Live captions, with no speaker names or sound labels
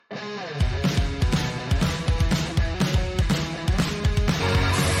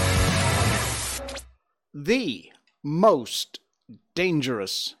the most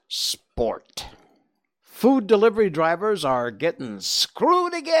dangerous sport. Food delivery drivers are getting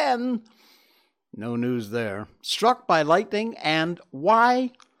screwed again. No news there. Struck by lightning, and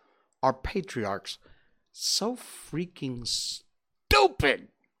why are patriarchs so freaking stupid?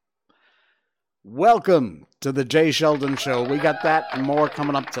 Welcome to the Jay Sheldon Show. We got that and more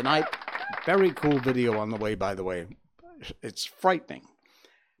coming up tonight. Very cool video on the way, by the way. It's frightening,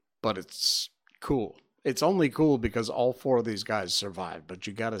 but it's cool. It's only cool because all four of these guys survived, but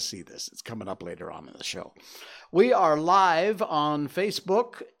you got to see this. It's coming up later on in the show. We are live on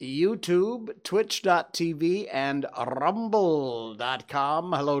Facebook, YouTube, Twitch.tv, and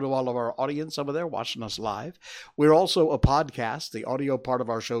Rumble.com. Hello to all of our audience over there watching us live. We're also a podcast. The audio part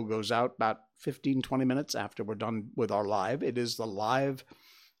of our show goes out about 15, 20 minutes after we're done with our live. It is the live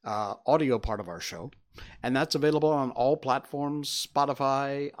audio part of our show. And that's available on all platforms,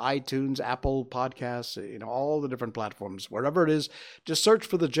 Spotify, iTunes, Apple Podcasts, all the different platforms. Wherever it is, just search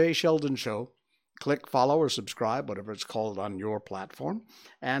for The Jay Sheldon Show. Click follow or subscribe, whatever it's called on your platform.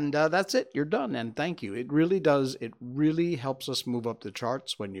 And that's it. You're done. And thank you. It really does. It really helps us move up the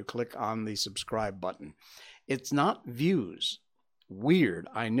charts when you click on the subscribe button. It's not views. Weird,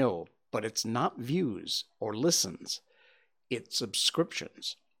 I know. But it's not views or listens. It's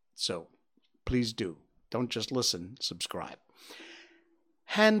subscriptions. So please do. Don't just listen, subscribe.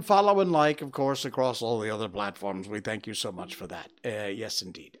 And follow and like, of course, across all the other platforms. We thank you so much for that. Yes,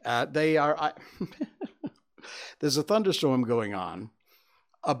 indeed. There's a thunderstorm going on.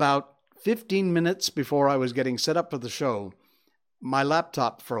 About 15 minutes before I was getting set up for the show, my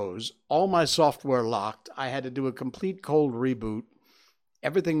laptop froze. All my software locked. I had to do a complete cold reboot.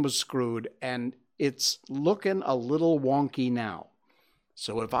 Everything was screwed, and it's looking a little wonky now.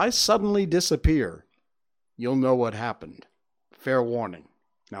 So if I suddenly disappear, you'll know what happened. Fair warning.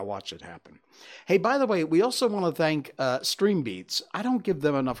 Now watch it happen. Hey, by the way, we also want to thank StreamBeats. I don't give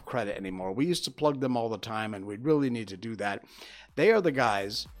them enough credit anymore. We used to plug them all the time, and we really need to do that. They are the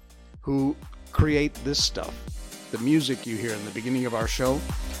guys who create this stuff, the music you hear in the beginning of our show.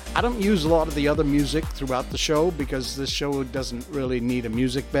 I don't use a lot of the other music throughout the show because this show doesn't really need a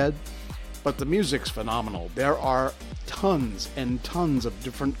music bed. But the music's phenomenal. There are tons and tons of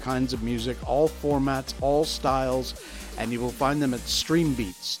different kinds of music, all formats, all styles, and you will find them at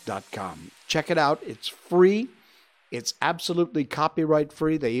streambeats.com. Check it out. It's free. It's absolutely copyright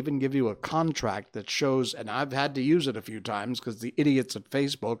free. They even give you a contract that shows, and I've had to use it a few times because the idiots at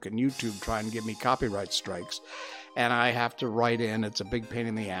Facebook and YouTube try and give me copyright strikes. And I have to write in, it's a big pain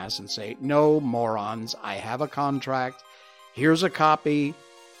in the ass, and say, no, morons, I have a contract. Here's a copy.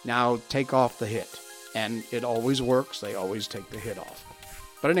 Now take off the hit. And it always works. They always take the hit off.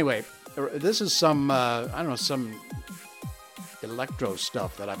 But anyway, this is some electro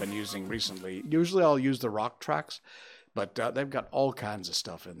stuff that I've been using recently. Usually I'll use the rock tracks, but they've got all kinds of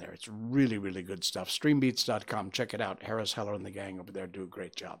stuff in there. It's really, really good stuff. Streambeats.com. Check it out. Harris Heller and the gang over there do a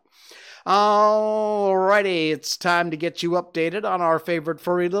great job. Alrighty, it's time to get you updated on our favorite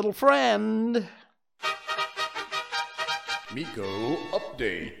furry little friend. Miko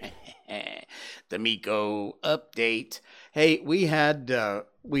Update. The Miko Update. Hey, we had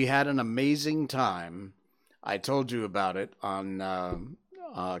an amazing time. I told you about it on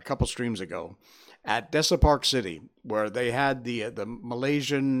a couple streams ago at Desa Park City, where they had the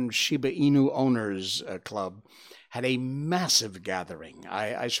Malaysian Shiba Inu Owners Club had a massive gathering.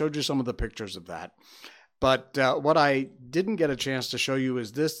 I showed you some of the pictures of that. But what I didn't get a chance to show you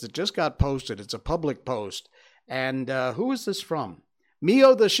is this that just got posted. It's a public post. And who is this from?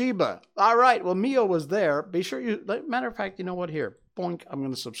 Mio the Shiba. All right. Well, Mio was there. Be sure you, matter of fact, you know what? Here, boink, I'm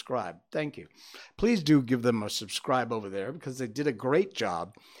going to subscribe. Thank you. Please do give them a subscribe over there because they did a great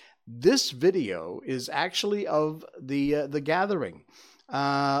job. This video is actually of the gathering.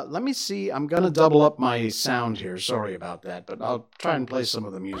 Let me see. I'm going to double up my sound here. Sorry about that, but I'll try and play some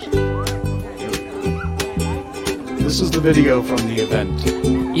of the music. This is the video from the event.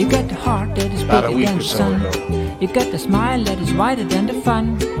 You got the heart that is about a bigger week than or the so sun. ago. You got the smile that is wider than the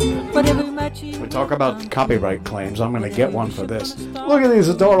fun. Whatever match you We talk about copyright claims. I'm going to get one for this. Look at these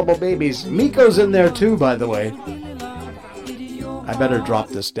adorable babies. Miko's in there too, by the way. I better drop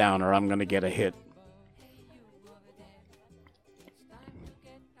this down or I'm going to get a hit.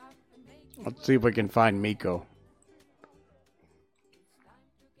 Let's see if we can find Miko.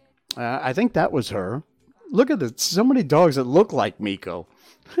 I think that was her. Look at this. So many dogs that look like Miko.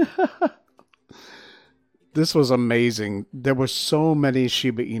 This was amazing. There were so many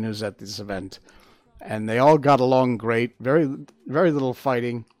Shiba Inus at this event. And they all got along great. Very, very little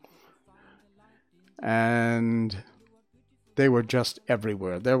fighting. And they were just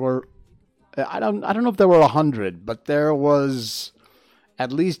everywhere. There were I don't know if there were 100, but there was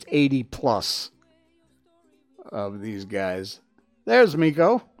at least 80 plus of these guys. There's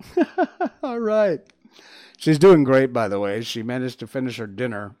Miko. All right. She's doing great, by the way. She managed to finish her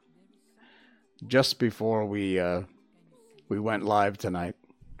dinner just before we went live tonight.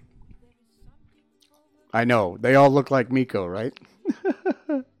 I know. They all look like Miko, right?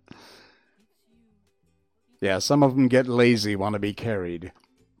 Yeah, some of them get lazy, want to be carried.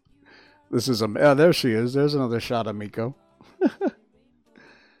 This is there she is. There's another shot of Miko.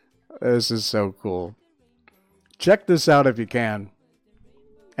 This is so cool. Check this out if you can.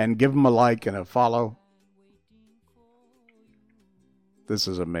 And give them a like and a follow. This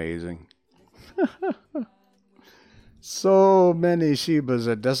is amazing. So many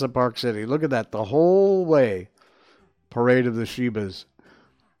Shibas at Dessa Park City. Look at that. The whole way. Parade of the Shibas.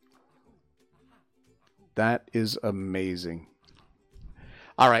 That is amazing.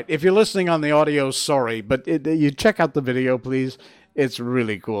 All right. If you're listening on the audio, sorry. But you check out the video, please. It's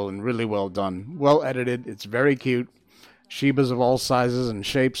really cool and really well done. Well edited. It's very cute. Shibas of all sizes and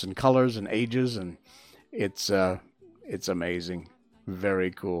shapes and colors and ages. And it's amazing.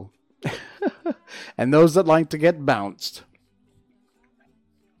 Very cool. And those that like to get bounced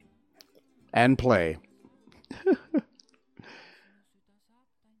and play.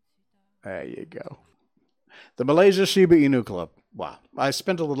 There you go. The Malaysia Shiba Inu Club. Wow. I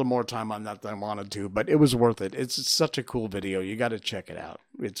spent a little more time on that than I wanted to, but it was worth it. It's such a cool video. You got to check it out.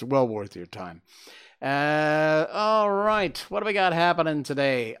 It's well worth your time. All right. What do we got happening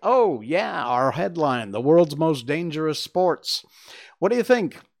today? Oh, yeah. Our headline, the world's most dangerous sports. What do you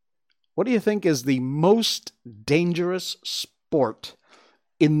think? What do you think is the most dangerous sport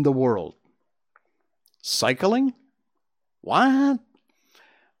in the world? Cycling? What?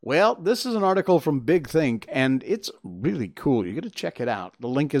 Well, this is an article from Big Think, and it's really cool. You got to check it out. The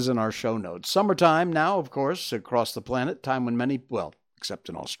link is in our show notes. Summertime now, of course, across the planet. Time when many, well, except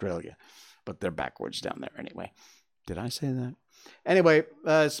in Australia, but they're backwards down there anyway. Did I say that? Anyway,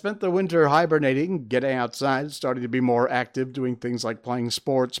 spent the winter hibernating, getting outside, starting to be more active, doing things like playing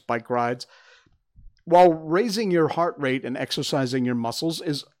sports, bike rides. While raising your heart rate and exercising your muscles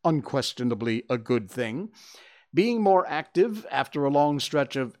is unquestionably a good thing, being more active after a long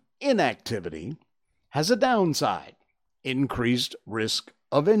stretch of inactivity has a downside, increased risk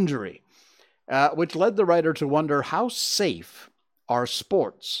of injury, which led the writer to wonder how safe are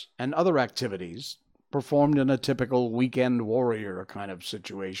sports and other activities performed in a typical weekend warrior kind of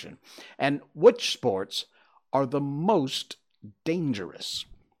situation, and which sports are the most dangerous.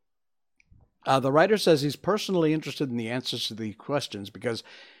 The writer says he's personally interested in the answers to these questions because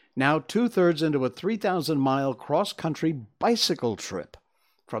now 2/3 into a 3,000-mile cross-country bicycle trip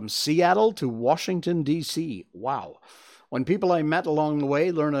from Seattle to Washington, D.C. Wow. When people I met along the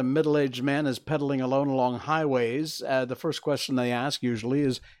way learn a middle-aged man is pedaling alone along highways, the first question they ask usually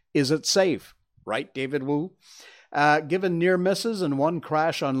is it safe? Right, David Wu? Given near misses and one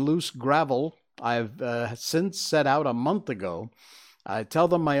crash on loose gravel I've since set out a month ago, I tell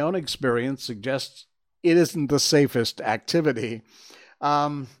them my own experience suggests it isn't the safest activity.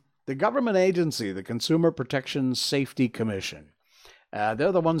 The government agency, the Consumer Protection Safety Commission,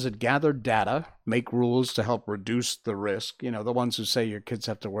 they're the ones that gather data, make rules to help reduce the risk. You know, the ones who say your kids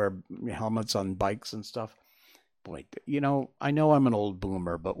have to wear helmets on bikes and stuff. Boy, you know I'm an old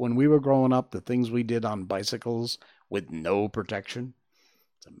boomer, but when we were growing up, the things we did on bicycles with no protection,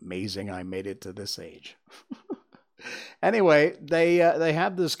 it's amazing I made it to this age. Anyway, they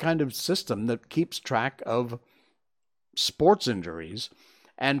have this kind of system that keeps track of sports injuries,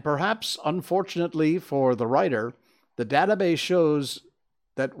 and perhaps, unfortunately for the writer, the database shows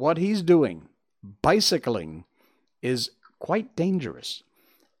that what he's doing, bicycling, is quite dangerous.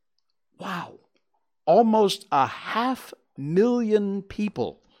 Wow. Almost 500,000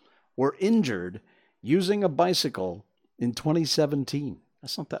 people were injured using a bicycle in 2017.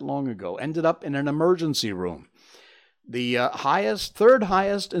 That's not that long ago. Ended up in an emergency room. The third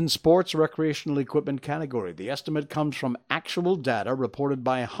highest in sports recreational equipment category. The estimate comes from actual data reported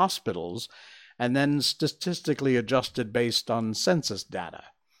by hospitals and then statistically adjusted based on census data.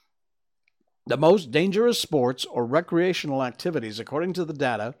 The most dangerous sports or recreational activities, according to the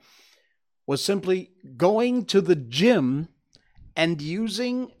data, was simply going to the gym and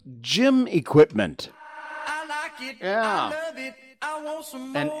using gym equipment. I like it. Yeah. I love it. I want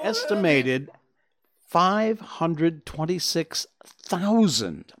some more. An estimated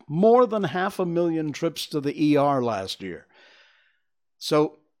 526,000, more than 500,000 trips to the ER last year.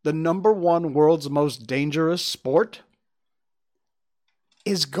 So the number one world's most dangerous sport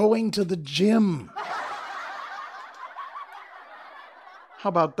is going to the gym. How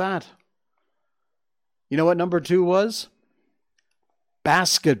about that? You know what number 2 was?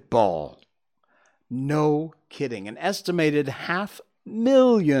 Basketball. No kidding. An estimated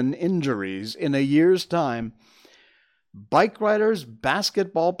 500,000 injuries in a year's time. Bike riders,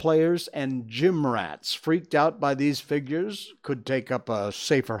 basketball players, and gym rats freaked out by these figures could take up a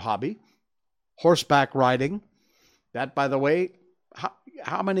safer hobby. Horseback riding. That, by the way,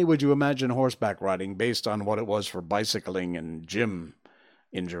 how many would you imagine horseback riding based on what it was for bicycling and gym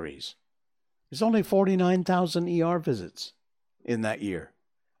injuries? There's only 49,000 ER visits in that year.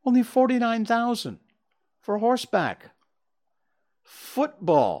 Only 49,000 for horseback.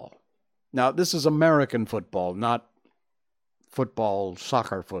 Football. Now, this is American football, not football,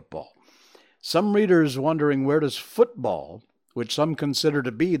 soccer football. Some readers wondering where does football, which some consider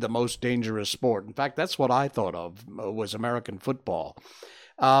to be the most dangerous sport. In fact, that's what I thought of was American football.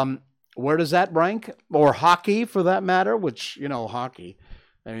 Where does that rank? Or hockey, for that matter, which, hockey,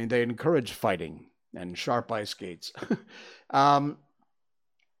 I mean, they encourage fighting and sharp ice skates.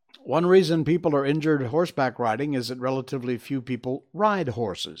 One reason people are injured horseback riding is that relatively few people ride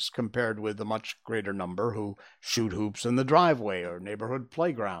horses compared with the much greater number who shoot hoops in the driveway or neighborhood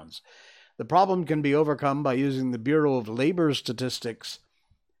playgrounds. The problem can be overcome by using the Bureau of Labor Statistics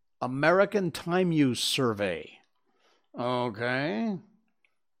American Time Use Survey. Okay.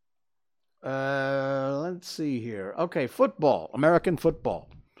 Let's see here. Okay, football, American football.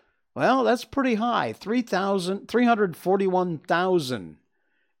 Well, that's pretty high. 341,000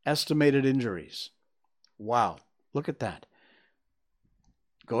 estimated injuries. Wow, look at that.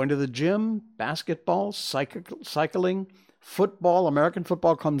 Going to the gym, basketball, cycling, football, American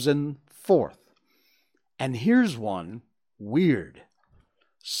football comes in 4th. And here's one, weird.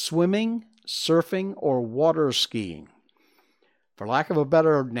 Swimming, surfing, or water skiing. For lack of a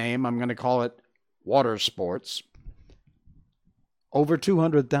better name, I'm going to call it water sports. Over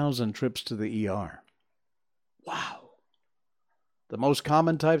 200,000 trips to the ER. Wow. The most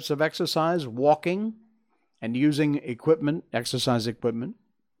common types of exercise, walking and using equipment, exercise equipment.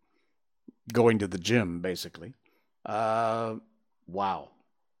 Going to the gym, basically. Wow.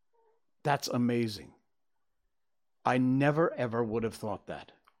 That's amazing. I never, ever would have thought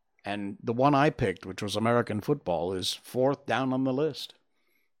that. And the one I picked, which was American football, is 4th down on the list.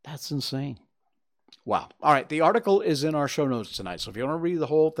 That's insane. Wow. All right. The article is in our show notes tonight. So if you want to read the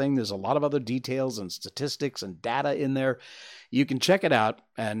whole thing, there's a lot of other details and statistics and data in there. You can check it out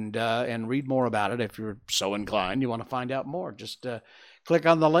and read more about it if you're so inclined. You want to find out more. Just click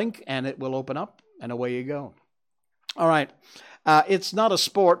on the link and it will open up and away you go. All right. It's not a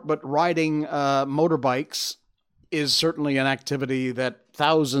sport, but riding motorbikes is certainly an activity that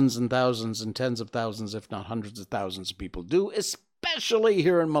thousands and thousands and tens of thousands, if not hundreds of thousands of people do, especially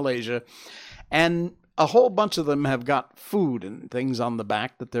here in Malaysia. And a whole bunch of them have got food and things on the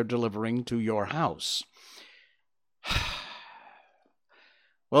back that they're delivering to your house.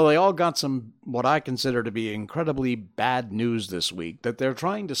 Well, they all got some, what I consider to be incredibly bad news this week that they're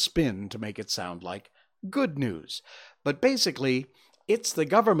trying to spin to make it sound like good news. But basically, it's the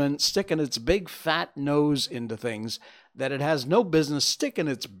government sticking its big fat nose into things that it has no business sticking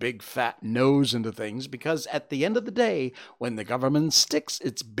its big fat nose into things, because at the end of the day, when the government sticks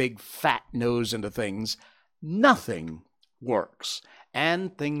its big fat nose into things, nothing works.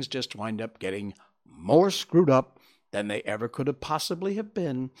 And things just wind up getting more screwed up than they ever could have possibly have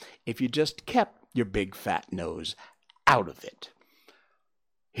been if you just kept your big fat nose out of it.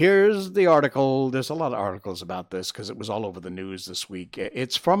 Here's the article. There's a lot of articles about this because it was all over the news this week.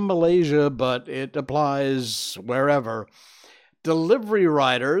 It's from Malaysia, but it applies wherever. Delivery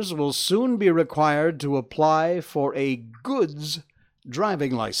riders will soon be required to apply for a goods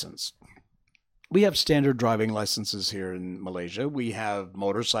driving license. We have standard driving licenses here in Malaysia. We have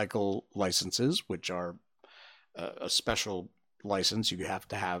motorcycle licenses, which are a special license you have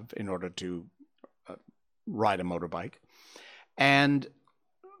to have in order to ride a motorbike. And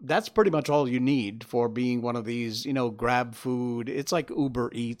that's pretty much all you need for being one of these, Grab food. It's like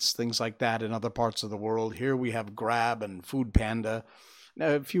Uber Eats, things like that in other parts of the world. Here we have Grab and Food Panda,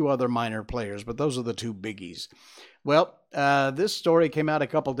 a few other minor players, but those are the two biggies. Well, this story came out a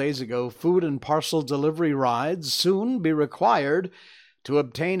couple days ago. Food and parcel delivery rides soon be required to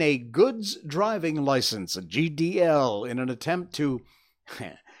obtain a goods driving license, a GDL, in an attempt to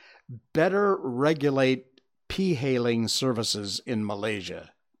better regulate p-hailing services in Malaysia.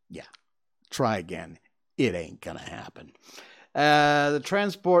 Yeah, try again. It ain't gonna happen. The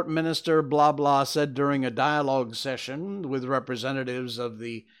transport minister, blah, blah, said during a dialogue session with representatives of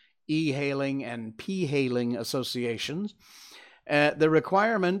the e-hailing and p-hailing associations, the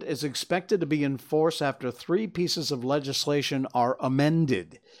requirement is expected to be in force after 3 pieces of legislation are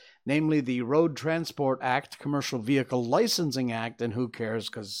amended. namely the Road Transport Act, Commercial Vehicle Licensing Act, and who cares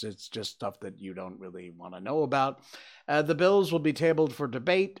because it's just stuff that you don't really want to know about. The bills will be tabled for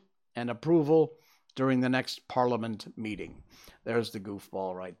debate and approval during the next Parliament meeting. There's the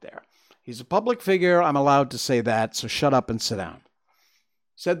goofball right there. He's a public figure. I'm allowed to say that, so shut up and sit down.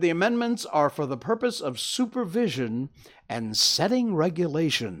 Said the amendments are for the purpose of supervision and setting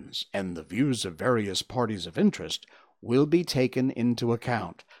regulations, and the views of various parties of interest will be taken into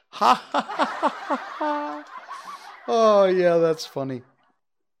account. Ha ha ha ha ha! Oh, yeah, that's funny.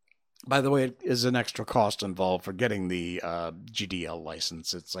 By the way, it is an extra cost involved for getting the GDL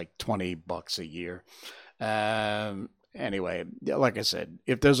license. It's like $20 a year. Anyway, like I said,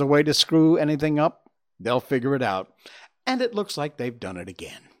 if there's a way to screw anything up, they'll figure it out. And it looks like they've done it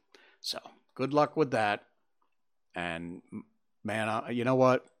again. So, good luck with that. And, man, you know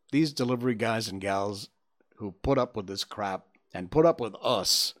what? These delivery guys and gals who put up with this crap and put up with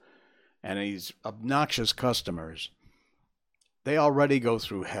us and these obnoxious customers, they already go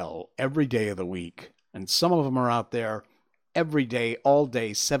through hell every day of the week. And some of them are out there every day, all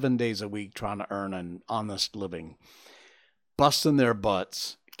day, 7 days a week, trying to earn an honest living, busting their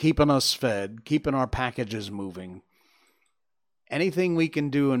butts, keeping us fed, keeping our packages moving. Anything we can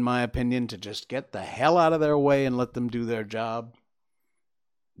do, in my opinion, to just get the hell out of their way and let them do their job,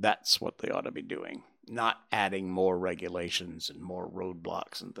 that's what they ought to be doing. Not adding more regulations and more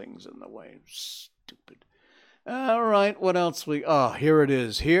roadblocks and things in the way. Stupid. All right, what else here it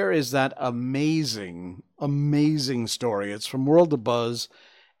is. Here is that amazing, amazing story. It's from World of Buzz,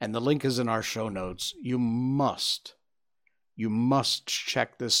 and the link is in our show notes. You must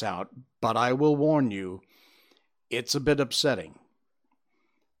check this out, but I will warn you, it's a bit upsetting.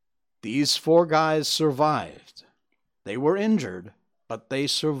 These 4 guys survived. They were injured, but they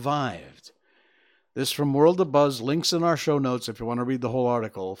survived. This from World of Buzz, links in our show notes if you want to read the whole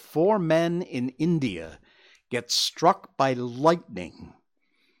article. 4 men in India get struck by lightning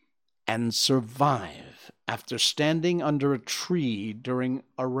and survive after standing under a tree during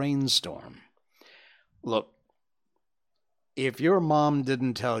a rainstorm. Look, if your mom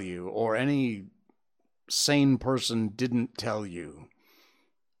didn't tell you, or any sane person didn't tell you,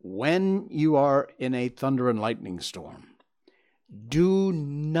 when you are in a thunder and lightning storm, do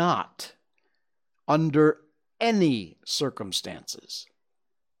not, under any circumstances,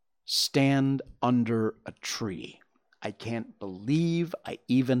 stand under a tree. I can't believe I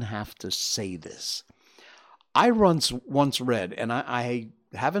even have to say this. I once read, and I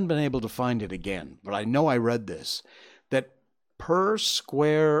haven't been able to find it again, but I know I read this, that per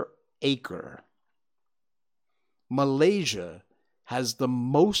square acre, Malaysia has the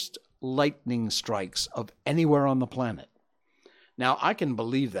most lightning strikes of anywhere on the planet. Now, I can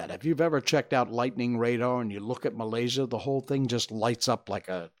believe that. If you've ever checked out lightning radar and you look at Malaysia, the whole thing just lights up like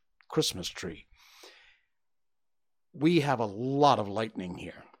a Christmas tree. We have a lot of lightning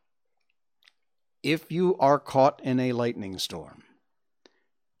here. If you are caught in a lightning storm,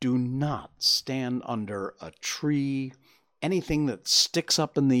 do not stand under a tree, anything that sticks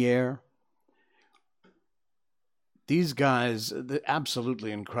up in the air. These guys, they're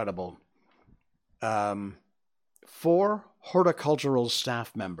absolutely incredible. 4 horticultural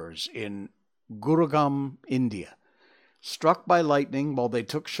staff members in Gurgaon, India, struck by lightning while they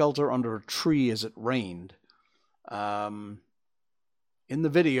took shelter under a tree as it rained. In the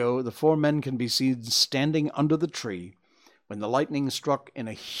video, the 4 men can be seen standing under the tree when the lightning struck in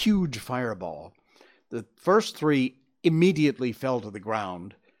a huge fireball. The first 3 immediately fell to the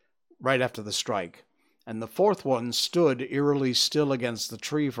ground right after the strike, and the 4th one stood eerily still against the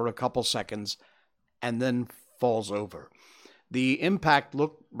tree for a couple seconds and then falls over. The impact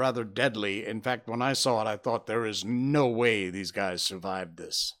looked rather deadly. In fact, when I saw it, I thought there is no way these guys survived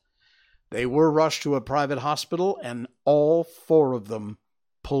this. They were rushed to a private hospital, and all 4 of them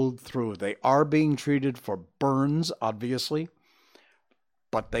pulled through. They are being treated for burns, obviously,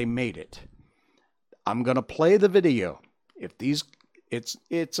 but they made it. I'm going to play the video.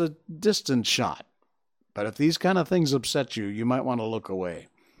 It's a distant shot, but if these kind of things upset you, you might want to look away.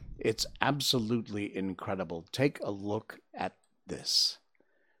 It's absolutely incredible. Take a look at this.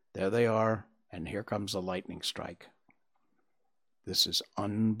 There they are, and here comes the lightning strike. This is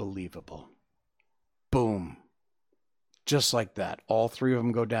unbelievable. Boom. Just like that. All 3 of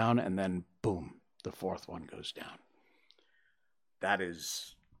them go down, and then boom, the 4th one goes down. That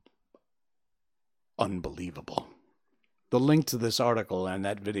is unbelievable. The link to this article and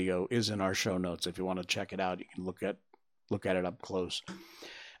that video is in our show notes. If you want to check it out, you can look at it up close.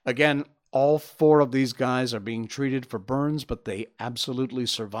 Again, all 4 of these guys are being treated for burns, but they absolutely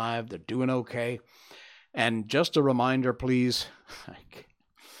survived. They're doing okay. And just a reminder, please,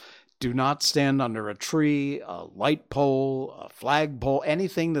 Do not stand under a tree, a light pole, a flagpole,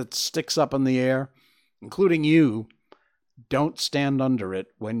 anything that sticks up in the air, including you. Don't stand under it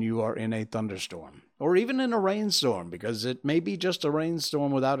when you are in a thunderstorm or even in a rainstorm, because it may be just a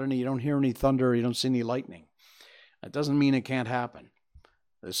rainstorm without any, you don't hear any thunder, you don't see any lightning. That doesn't mean it can't happen.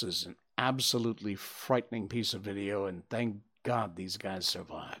 This is an absolutely frightening piece of video, and thank God these guys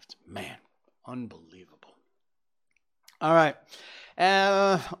survived. Man, unbelievable. All right.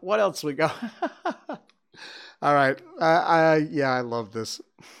 What else we got? All right. I love this.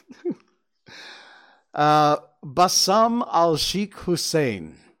 Bassam al-Sheikh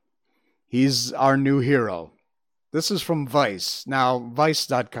Hussein. He's our new hero. This is from Vice. Now,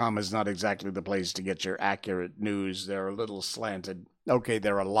 Vice.com is not exactly the place to get your accurate news. They're a little slanted. Okay,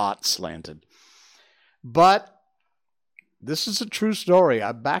 they're a lot slanted. But this is a true story.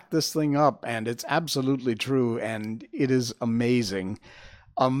 I backed this thing up, and it's absolutely true, and it is amazing.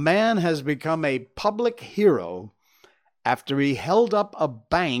 A man has become a public hero after he held up a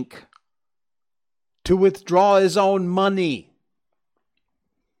bank to withdraw his own money.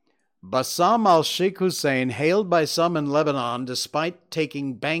 Bassam al-Sheikh Hussein, hailed by some in Lebanon despite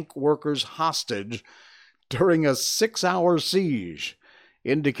taking bank workers hostage during a 6-hour siege,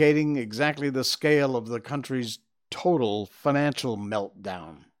 indicating exactly the scale of the country's total financial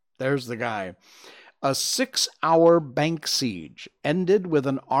meltdown. There's the guy. A 6-hour bank siege ended with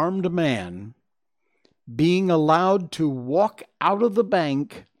an armed man being allowed to walk out of the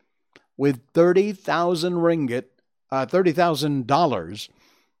bank with 30,000 ringgit, $30,000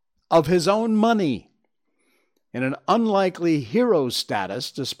 of his own money in an unlikely hero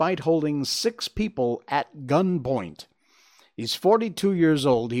status despite holding 6 people at gunpoint. He's 42 years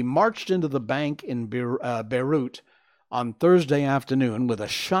old. He marched into the bank in Beirut on Thursday afternoon with a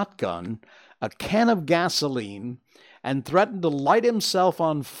shotgun, a can of gasoline, and threatened to light himself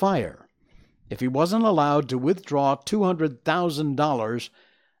on fire if he wasn't allowed to withdraw $200,000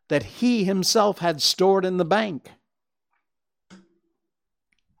 that he himself had stored in the bank.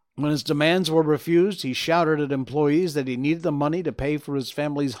 When his demands were refused, he shouted at employees that he needed the money to pay for his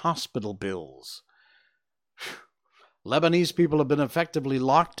family's hospital bills. Lebanese people have been effectively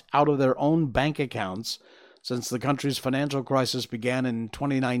locked out of their own bank accounts since the country's financial crisis began in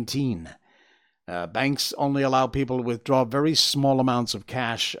 2019. Banks only allow people to withdraw very small amounts of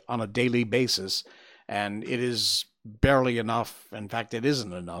cash on a daily basis, and it is barely enough. In fact, it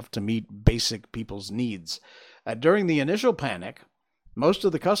isn't enough to meet basic people's needs. During the initial panic, most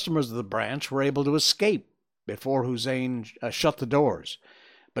of the customers of the branch were able to escape before Hussein shut the doors,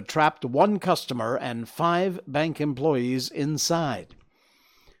 but trapped 1 customer and 5 bank employees inside.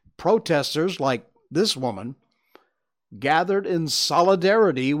 Protesters like this woman gathered in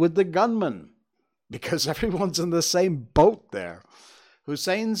solidarity with the gunman because everyone's in the same boat there.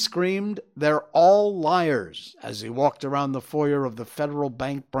 Hussein screamed, "They're all liars," as he walked around the foyer of the Federal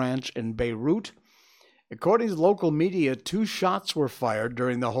Bank branch in Beirut. According to local media, 2 shots were fired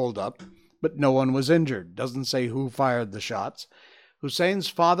during the holdup, but no one was injured. Doesn't say who fired the shots. Hussein's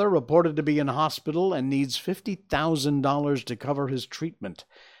father reported to be in hospital and needs $50,000 to cover his treatment.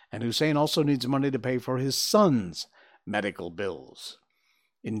 And Hussein also needs money to pay for his son's medical bills.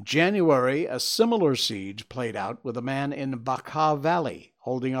 In January, a similar siege played out with a man in Bekaa Valley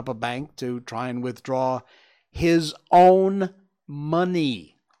holding up a bank to try and withdraw his own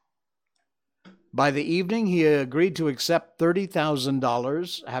money. By the evening, he agreed to accept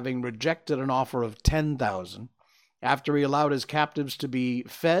 $30,000, having rejected an offer of $10,000. After he allowed his captives to be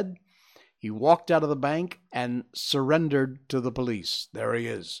fed, he walked out of the bank and surrendered to the police. There he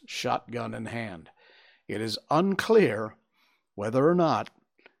is, shotgun in hand. It is unclear whether or not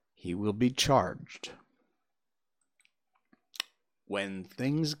he will be charged. When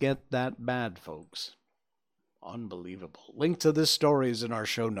things get that bad, folks, unbelievable. Link to this story is in our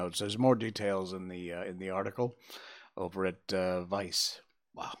show notes. There's more details in the article over at Vice.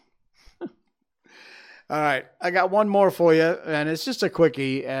 Wow. All right, I got one more for you, and it's just a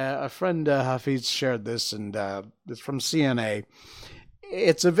quickie. A friend, Hafiz, shared this, and it's from CNA.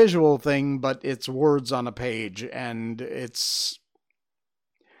 It's a visual thing, but it's words on a page, and it's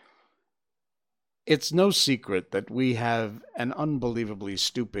no secret that we have an unbelievably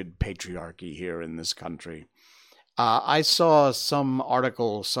stupid patriarchy here in this country. I saw some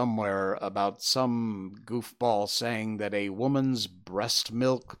article somewhere about some goofball saying that a woman's breast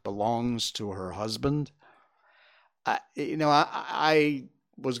milk belongs to her husband. I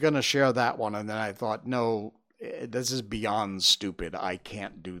was going to share that one, and then I thought, no, this is beyond stupid. I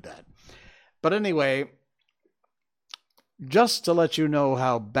can't do that. But anyway, just to let you know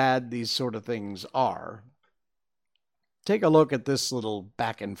how bad these sort of things are, take a look at this little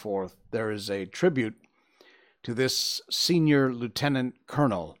back and forth. There is a tribute to this senior lieutenant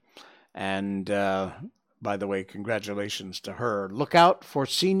colonel. And by the way, congratulations to her. Look out for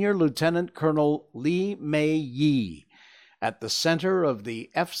Senior Lieutenant Colonel Lee Mei Yi at the center of the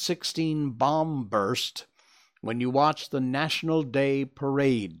F-16 bomb burst when you watch the National Day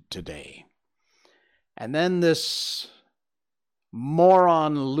Parade today. And then this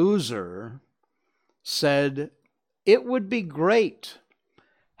moron loser said, it would be great.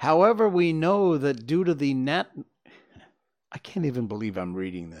 However, we know that due to the I can't even believe I'm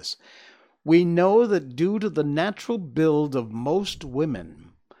reading this. We know that due to the natural build of most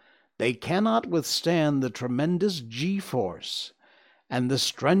women, they cannot withstand the tremendous G-force and the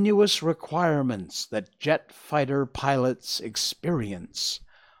strenuous requirements that jet fighter pilots experience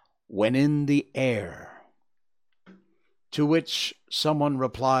when in the air. To which someone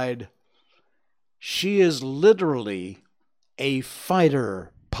replied, she is literally a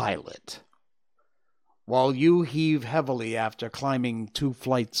fighter pilot, while you heave heavily after climbing 2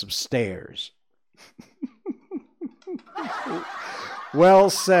 flights of stairs. Well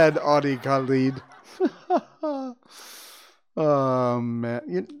said, Audi Khalid. Oh,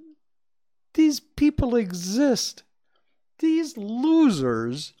 man. These people exist. These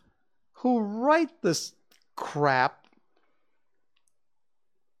losers who write this crap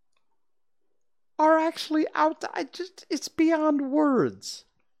are actually out. It's beyond words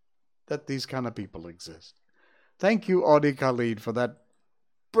that these kind of people exist. Thank you, Audi Khalid, for that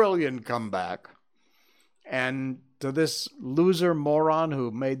brilliant comeback. And to this loser moron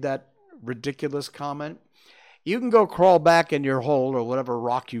who made that ridiculous comment, you can go crawl back in your hole or whatever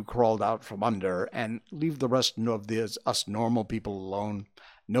rock you crawled out from under and leave the rest of us normal people alone.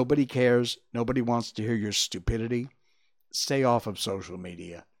 Nobody cares. Nobody wants to hear your stupidity. Stay off of social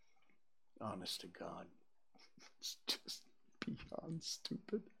media. Honest to God. It's just beyond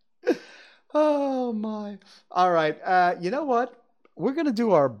stupid. Oh, my. All right. You know what? We're going to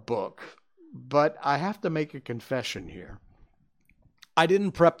do our book, but I have to make a confession here. I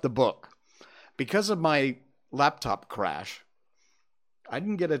didn't prep the book. Because of my laptop crash, I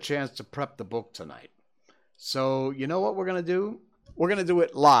didn't get a chance to prep the book tonight. So, you know what we're going to do? We're going to do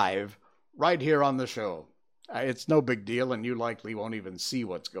it live right here on the show. It's no big deal, and you likely won't even see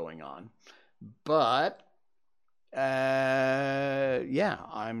what's going on. But, yeah,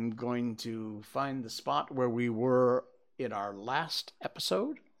 I'm going to find the spot where we were in our last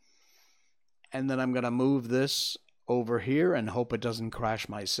episode. And then I'm going to move this over here and hope it doesn't crash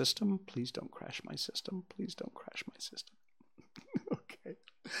my system. Please don't crash my system. Please don't crash my system. Okay.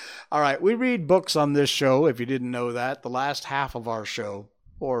 All right. We read books on this show, if you didn't know that. The last half of our show,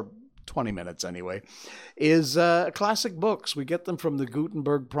 or 20 minutes anyway, is classic books. We get them from the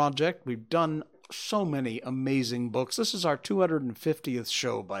Gutenberg Project. We've done so many amazing books. This is our 250th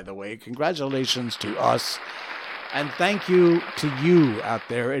show, by the way. Congratulations to us. And thank you to you out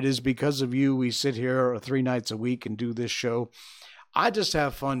there. It is because of you we sit here 3 nights a week and do this show. I just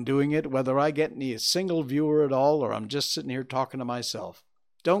have fun doing it, whether I get a single viewer at all or I'm just sitting here talking to myself.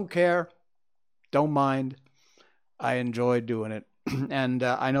 Don't care. Don't mind. I enjoy doing it. And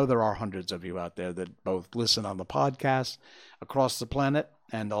I know there are hundreds of you out there that both listen on the podcast across the planet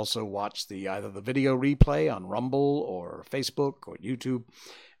and also watch either the video replay on Rumble or Facebook or YouTube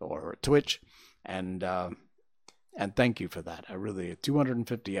or Twitch. And thank you for that.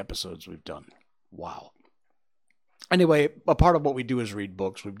 250 episodes we've done. Wow. Anyway, a part of what we do is read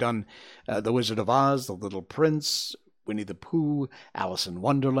books. We've done The Wizard of Oz, The Little Prince, Winnie the Pooh, Alice in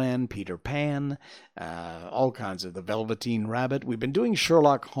Wonderland, Peter Pan, all kinds of The Velveteen Rabbit. We've been doing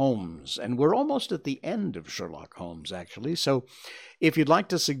Sherlock Holmes, and we're almost at the end of Sherlock Holmes, actually. So if you'd like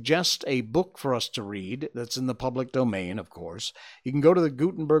to suggest a book for us to read that's in the public domain, of course, you can go to the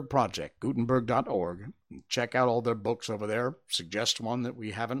Gutenberg Project, gutenberg.org, and check out all their books over there. Suggest one that we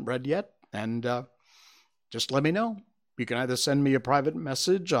haven't read yet, and just let me know. You can either send me a private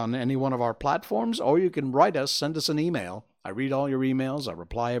message on any one of our platforms, or you can write us, send us an email. I read all your emails. I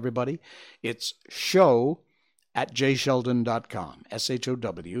reply everybody. It's show@jsheldon.com.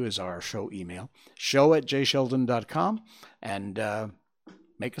 SHOW is our show email. Show@jsheldon.com. And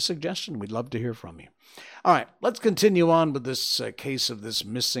make a suggestion. We'd love to hear from you. All right, let's continue on with this case of this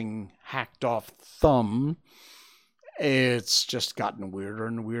missing, hacked-off thumb. It's just gotten weirder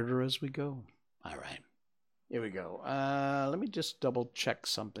and weirder as we go. All right. Here we go. Let me just double check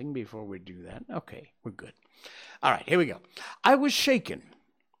something before we do that. Okay, we're good. All right, here we go. I was shaken,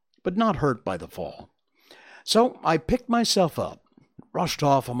 but not hurt by the fall. So I picked myself up, rushed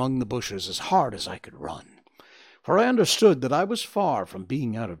off among the bushes as hard as I could run, for I understood that I was far from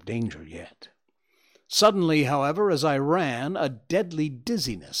being out of danger yet. Suddenly, however, as I ran, a deadly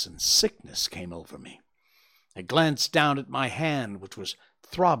dizziness and sickness came over me. I glanced down at my hand, which was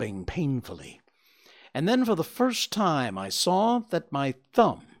throbbing painfully, and then for the first time I saw that my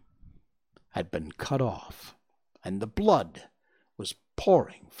thumb had been cut off, and the blood was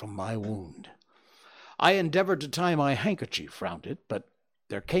pouring from my wound. I endeavored to tie my handkerchief round it, but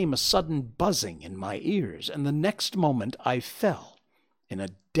there came a sudden buzzing in my ears, and the next moment I fell in a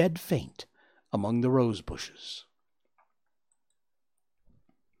dead faint among the rose bushes.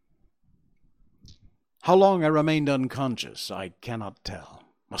 How long I remained unconscious, I cannot tell.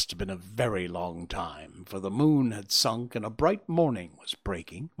 Must have been a very long time, for the moon had sunk and a bright morning was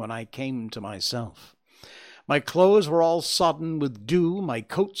breaking when I came to myself. My clothes were all sodden with dew, my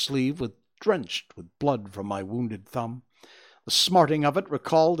coat sleeve was drenched with blood from my wounded thumb. The smarting of it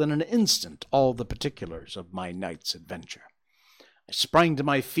recalled in an instant all the particulars of my night's adventure. I sprang to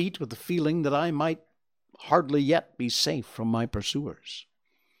my feet with the feeling that I might hardly yet be safe from my pursuers.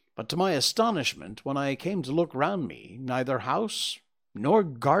 But to my astonishment, when I came to look round me, neither house nor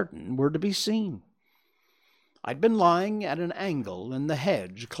garden were to be seen. I'd been lying at an angle in the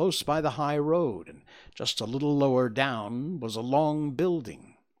hedge close by the high road, and just a little lower down was a long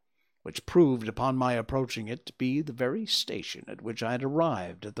building, which proved upon my approaching it to be the very station at which I had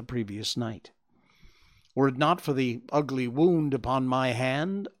arrived at the previous night. Were it not for the ugly wound upon my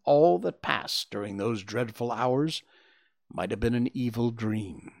hand, all that passed during those dreadful hours might have been an evil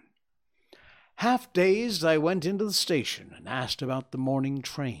dream. Half-dazed, I went into the station and asked about the morning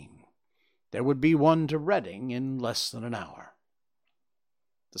train. There would be one to Reading in less than an hour.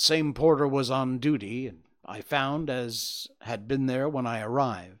 The same porter was on duty, and I found, as had been there when I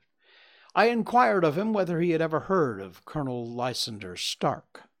arrived. I inquired of him whether he had ever heard of Colonel Lysander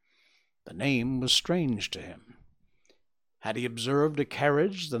Stark. The name was strange to him. Had he observed a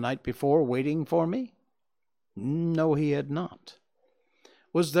carriage the night before waiting for me? No, he had not.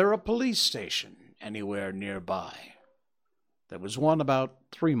 Was there a police station anywhere nearby? There was one about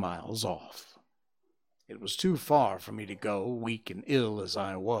 3 miles off. It was too far for me to go, weak and ill as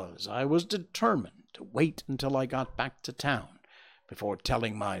I was. I was determined to wait until I got back to town before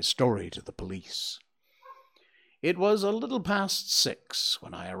telling my story to the police. It was a little past 6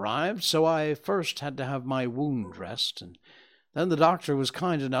 when I arrived, so I first had to have my wound dressed, and then the doctor was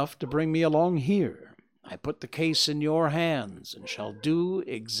kind enough to bring me along here. I put the case in your hands and shall do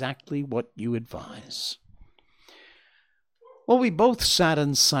exactly what you advise. Well, we both sat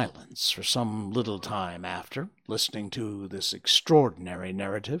in silence for some little time after, listening to this extraordinary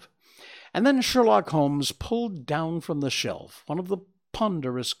narrative, and then Sherlock Holmes pulled down from the shelf one of the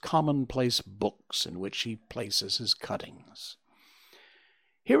ponderous commonplace books in which he places his cuttings.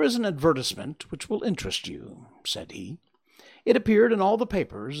 "Here is an advertisement which will interest you," said he. "It appeared in all the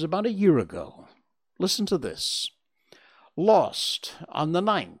papers about a year ago. Listen to this. Lost on the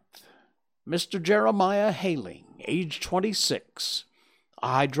 9th. Mr. Jeremiah Hayling, age 26, a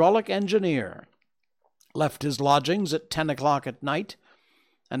hydraulic engineer. Left his lodgings at 10 o'clock at night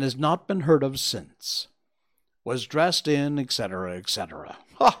and has not been heard of since. Was dressed in, etc., etc.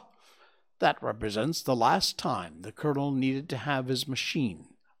 Ha! That represents the last time the colonel needed to have his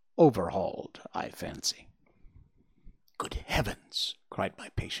machine overhauled, I fancy." "Good heavens!" cried my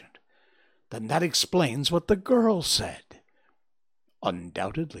patient. "Then that explains what the girl said."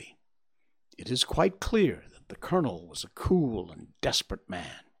 "Undoubtedly. It is quite clear that the colonel was a cool and desperate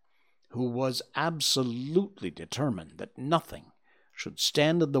man, who was absolutely determined that nothing should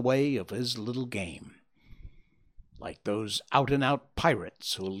stand in the way of his little game. Like those out-and-out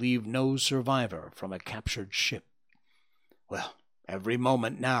pirates who leave no survivor from a captured ship. Well, every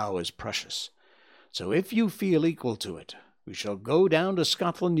moment now is precious, so if you feel equal to it, we shall go down to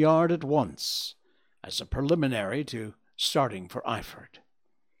Scotland Yard at once, as a preliminary to starting for Eyford."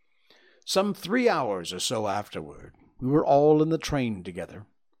 Some 3 hours or so afterward, we were all in the train together,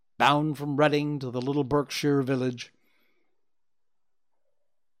 bound from Reading to the little Berkshire village.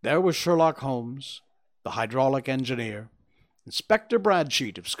 There was Sherlock Holmes, the hydraulic engineer, Inspector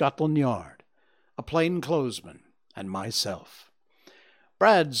Bradsheet of Scotland Yard, a plainclothesman, and myself.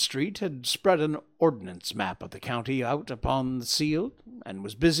 Bradstreet had spread an ordnance map of the county out upon the seal, and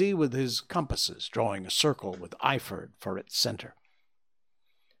was busy with his compasses, drawing a circle with Eyford for its centre.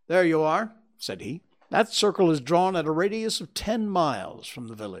 "There you are," said he. "That circle is drawn at a radius of 10 miles from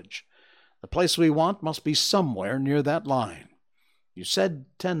the village. The place we want must be somewhere near that line. You said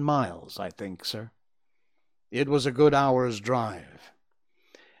 10 miles, I think, sir." "It was a good hour's drive."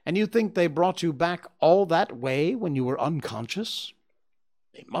 "And you think they brought you back all that way when you were unconscious?"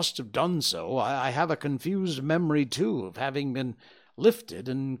 "They must have done so. I have a confused memory, too, of having been lifted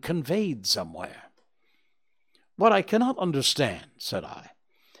and conveyed somewhere." What I cannot understand, said I,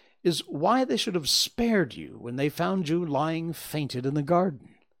 is why they should have spared you when they found you lying fainted in the garden.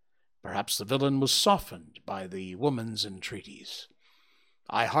 Perhaps the villain was softened by the woman's entreaties.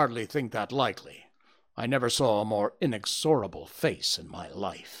 I hardly think that likely. I never saw a more inexorable face in my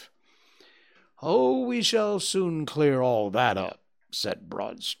life. Oh, we shall soon clear all that up, said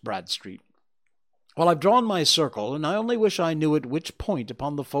Bradstreet. Well, I've drawn my circle, and I only wish I knew at which point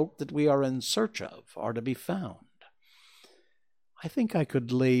upon the folk that we are in search of are to be found. I think I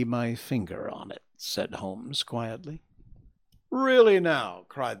could lay my finger on it, said Holmes quietly. Really now,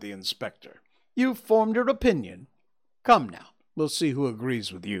 cried the inspector, you've formed your opinion. Come now, we'll see who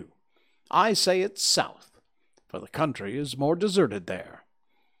agrees with you. I say it's south, for the country is more deserted there.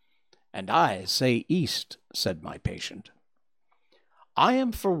 And I say east, said my patient. I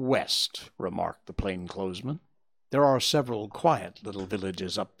am for west, remarked the plainclothesman. There are several quiet little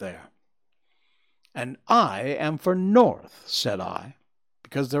villages up there. And I am for north, said I,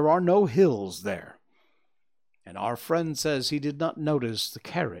 because there are no hills there. And our friend says he did not notice the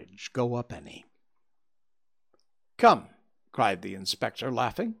carriage go up any. Come, cried the inspector,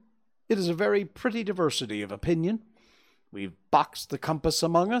 laughing. It is a very pretty diversity of opinion. We've boxed the compass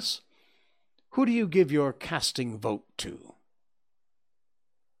among us. Who do you give your casting vote to?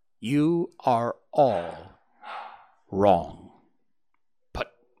 You are all wrong.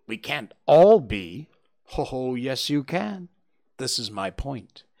 But we can't all be. Oh, yes, you can. This is my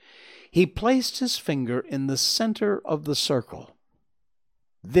point. He placed his finger in the center of the circle.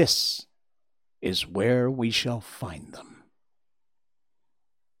 This is where we shall find them.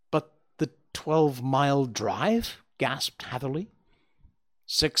 But the 12-mile drive? Gasped Hatherley.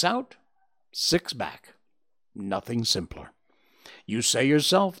 6 out, 6 back. Nothing simpler. You say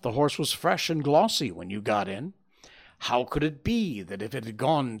yourself the horse was fresh and glossy when you got in. How could it be that if it had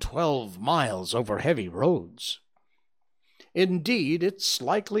gone 12 miles over heavy roads? Indeed, it's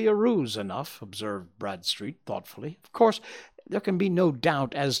likely a ruse enough, observed Bradstreet thoughtfully. Of course, there can be no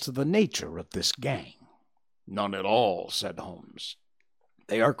doubt as to the nature of this gang. None at all, said Holmes.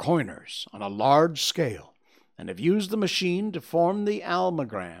 They are coiners on a large scale, and have used the machine to form the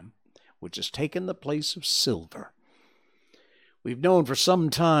almagram, which has taken the place of silver. We've known for some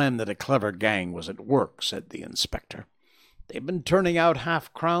time that a clever gang was at work, said the inspector. They've been turning out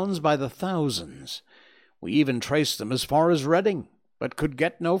half-crowns by the thousands. We even traced them as far as Reading, but could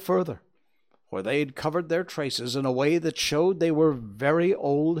get no further, for they'd covered their traces in a way that showed they were very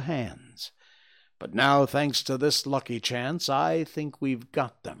old hands. But now, thanks to this lucky chance, I think we've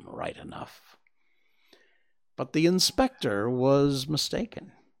got them right enough. But the inspector was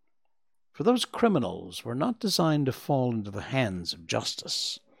mistaken, for those criminals were not designed to fall into the hands of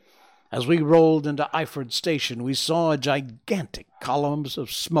justice. As we rolled into Eyford Station, we saw a gigantic column of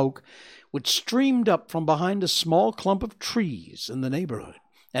smoke which streamed up from behind a small clump of trees in the neighborhood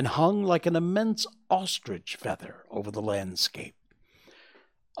and hung like an immense ostrich feather over the landscape.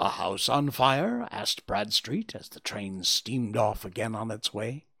 "A house on fire?" asked Bradstreet as the train steamed off again on its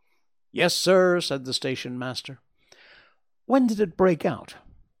way. "Yes, sir," said the station master. "When did it break out?"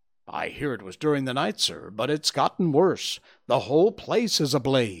 "I hear it was during the night, sir, but it's gotten worse. The whole place is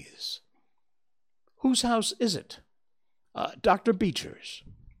ablaze." "Whose house is it?" "Dr. Beecher's."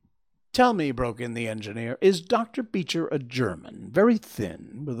 "Tell me," broke in the engineer, "is Dr. Beecher a German, very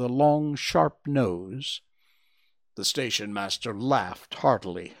thin, with a long, sharp nose?" The station master laughed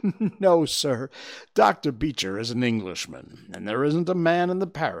heartily. "No, sir. Dr. Beecher is an Englishman, and there isn't a man in the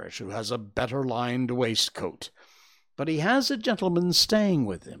parish who has a better lined waistcoat. But he has a gentleman staying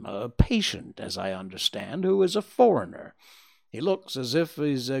with him, a patient, as I understand, who is a foreigner. He looks as if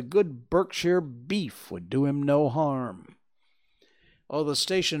his good Berkshire beef would do him no harm." Oh, the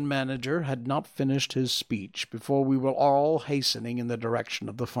station manager had not finished his speech before we were all hastening in the direction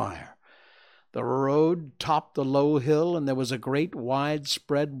of the fire. The road topped the low hill, and there was a great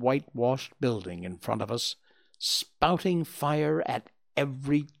widespread whitewashed building in front of us, spouting fire at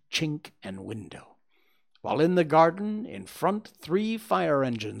every chink and window, while in the garden in front 3 fire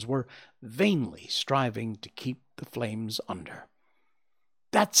engines were vainly striving to keep the flames under.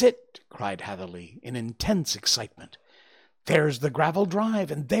 "That's it!" cried Hatherley in intense excitement. "There's the gravel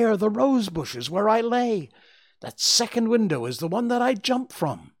drive, and there the rose bushes where I lay. That second window is the one that I jumped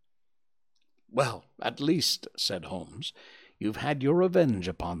from." "Well, at least," said Holmes, "you've had your revenge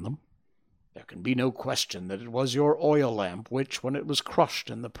upon them. There can be no question that it was your oil lamp which, when it was crushed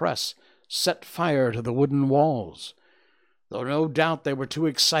in the press, set fire to the wooden walls, though no doubt they were too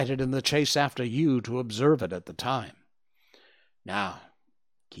excited in the chase after you to observe it at the time. Now,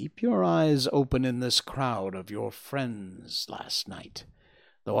 keep your eyes open in this crowd of your friends last night.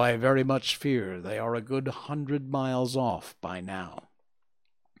 though I very much fear they are a good 100 miles off by now.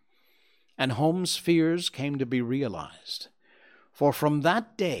 And Holmes' fears came to be realized, for from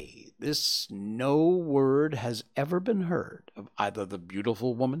that day no word has ever been heard of either the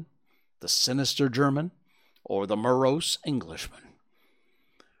beautiful woman, the sinister German, or the morose Englishman.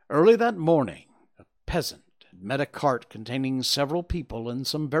 Early that morning, a peasant had met a cart containing several people and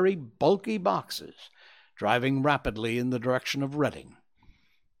some very bulky boxes, driving rapidly in the direction of Reading.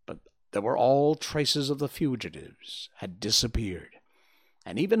 But there were all traces of the fugitives had disappeared,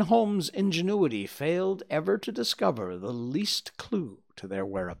 and even Holmes' ingenuity failed ever to discover the least clue to their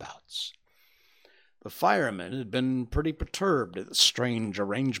whereabouts. The firemen had been pretty perturbed at the strange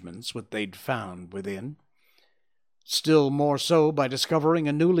arrangements which they'd found within, still more so by discovering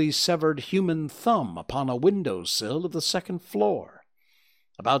a newly severed human thumb upon a window-sill of the second floor.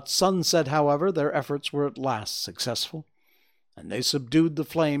 About sunset, however, their efforts were at last successful, and they subdued the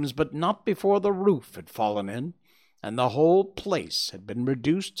flames, but not before the roof had fallen in, and the whole place had been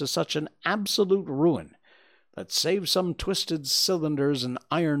reduced to such an absolute ruin that, save some twisted cylinders and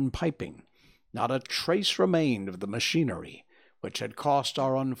iron piping, not a trace remained of the machinery which had cost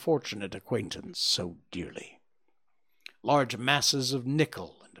our unfortunate acquaintance so dearly. Large masses of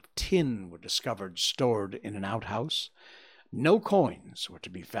nickel and of tin were discovered stored in an outhouse. No coins were to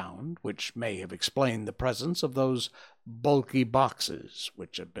be found, which may have explained the presence of those bulky boxes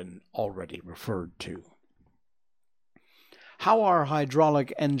which have been already referred to. How our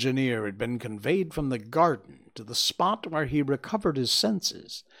hydraulic engineer had been conveyed from the garden to the spot where he recovered his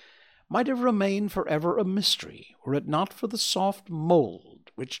senses might have remained forever a mystery, were it not for the soft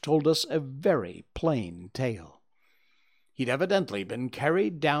mold which told us a very plain tale. He'd evidently been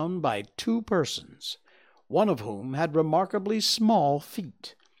carried down by two persons, one of whom had remarkably small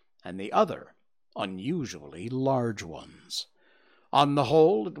feet, and the other unusually large ones. On the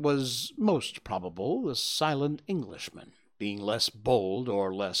whole, it was most probable the silent Englishman, being less bold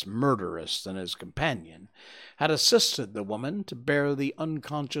or less murderous than his companion, had assisted the woman to bear the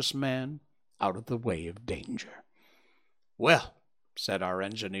unconscious man out of the way of danger. "Well," said our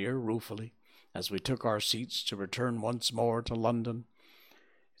engineer ruefully, as we took our seats to return once more to London,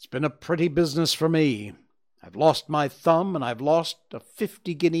 "it's been a pretty business for me. I've lost my thumb, and I've lost a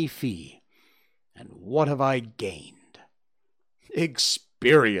 50-guinea fee. And what have I gained?"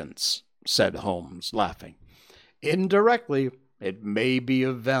 "Experience," said Holmes, laughing. "Indirectly, it may be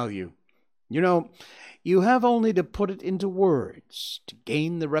of value. You know, you have only to put it into words to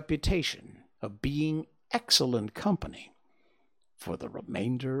gain the reputation of being excellent company for the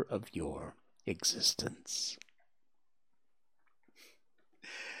remainder of your existence."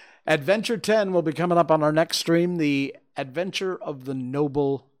 Adventure 10 will be coming up on our next stream. The Adventure of the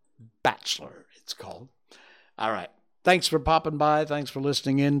Noble Bachelor, it's called. All right. Thanks for popping by. Thanks for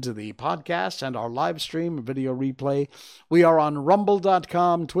listening in to the podcast and our live stream video replay. We are on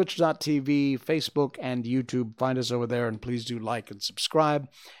rumble.com, twitch.tv, Facebook, and YouTube. Find us over there, and please do like and subscribe,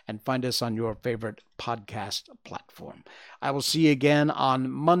 and find us on your favorite podcast platform. I will see you again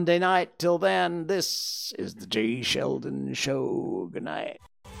on Monday night. Till then, this is the Jay Sheldon Show. Good night.